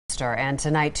And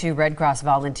tonight, 2 Red Cross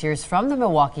volunteers from the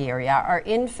Milwaukee area are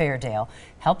in Fairdale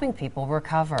helping people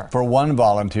recover. For one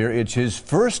volunteer, it's his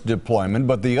first deployment,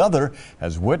 but the other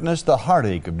has witnessed the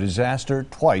heartache of disaster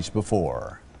twice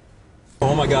before.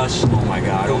 Oh my gosh, oh my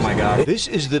God, oh my God. This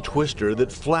is the twister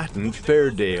that flattened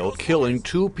Fairdale, killing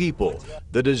 2 people.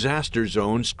 The disaster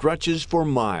zone stretches for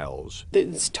miles.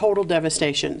 It's total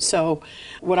devastation. So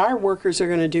what our workers are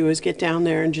going to do is get down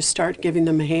there and just start giving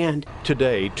them a hand.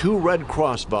 Today, 2 Red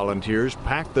Cross volunteers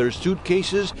packed their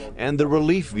suitcases and the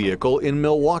relief vehicle in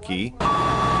Milwaukee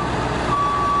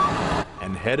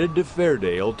and headed to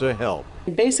Fairdale to help.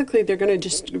 Basically, they're going to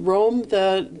just roam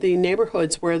the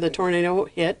neighborhoods where the tornado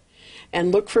hit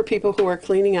and look for people who are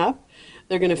cleaning up.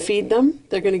 They're going to feed them,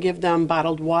 they're going to give them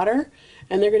bottled water,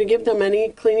 and they're going to give them any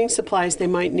cleaning supplies they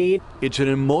might need. It's an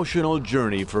emotional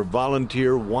journey for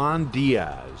volunteer Juan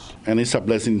Diaz. And it's a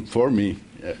blessing for me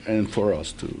and for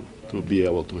us to be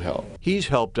able to help. He's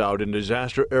helped out in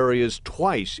disaster areas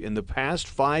twice in the past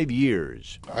 5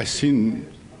 years. I've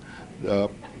seen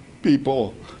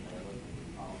people,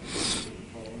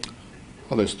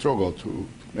 how they struggle to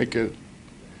make it.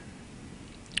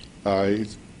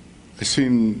 I've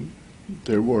seen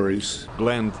their worries.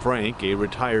 Glenn Frank, a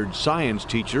retired science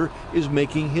teacher, is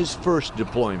making his first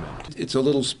deployment. It's a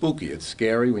little spooky. It's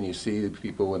scary when you see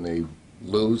people when they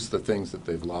lose the things that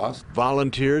they've lost.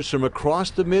 Volunteers from across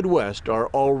the Midwest are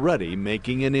already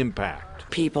making an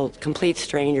impact. People, complete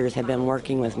strangers, have been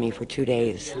working with me for 2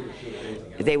 days.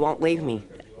 They won't leave me.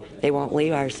 They won't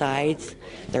leave our sides.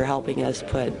 They're helping us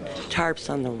put tarps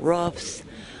on the roofs,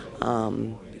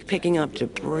 picking up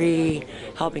debris,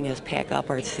 helping us pack up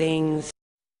our things.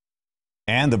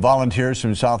 And the volunteers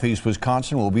from Southeast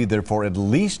Wisconsin will be there for at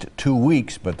least 2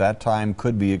 weeks, but that time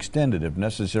could be extended if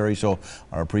necessary, so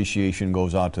our appreciation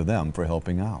goes out to them for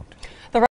helping out.